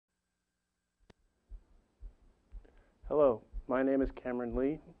Hello, my name is Cameron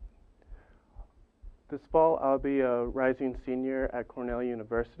Lee. This fall I'll be a rising senior at Cornell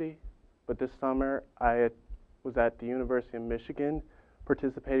University, but this summer I was at the University of Michigan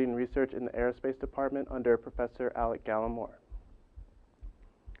participating in research in the aerospace department under Professor Alec Gallimore.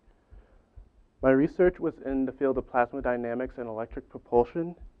 My research was in the field of plasma dynamics and electric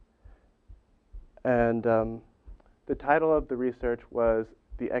propulsion, and the title of the research was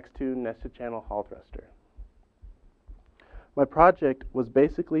the X2-Nested Channel Hall Thruster. My project was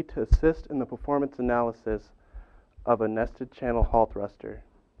basically to assist in the performance analysis of a nested channel hall thruster.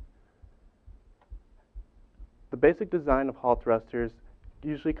 The basic design of hall thrusters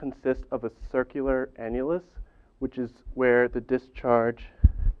usually consists of a circular annulus, which is where the discharge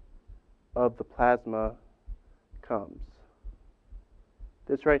of the plasma comes.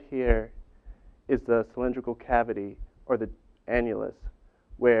 This right here is the cylindrical cavity, or the annulus,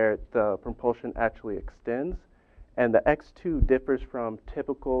 where the propulsion actually extends. And the X2 differs from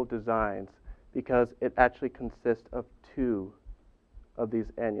typical designs because it actually consists of two of these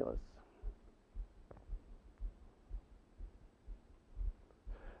annulus.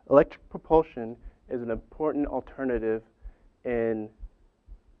 Electric propulsion is an important alternative in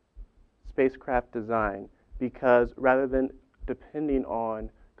spacecraft design because rather than depending on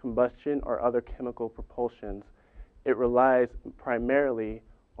combustion or other chemical propulsions, it relies primarily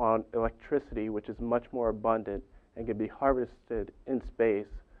on electricity, which is much more abundant and can be harvested in space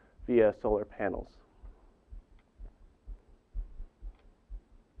via solar panels.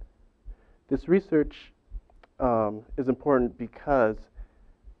 This research is important because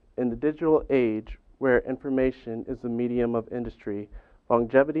in the digital age, where information is the medium of industry,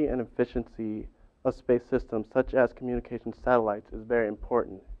 longevity and efficiency of space systems such as communication satellites is very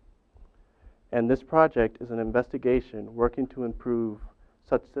important. And this project is an investigation working to improve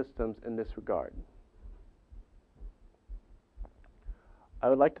such systems in this regard. I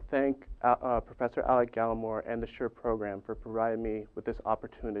would like to thank Professor Alec Gallimore and the SURE program for providing me with this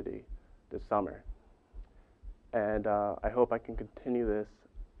opportunity this summer. And I hope I can continue this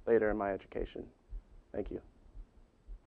later in my education. Thank you.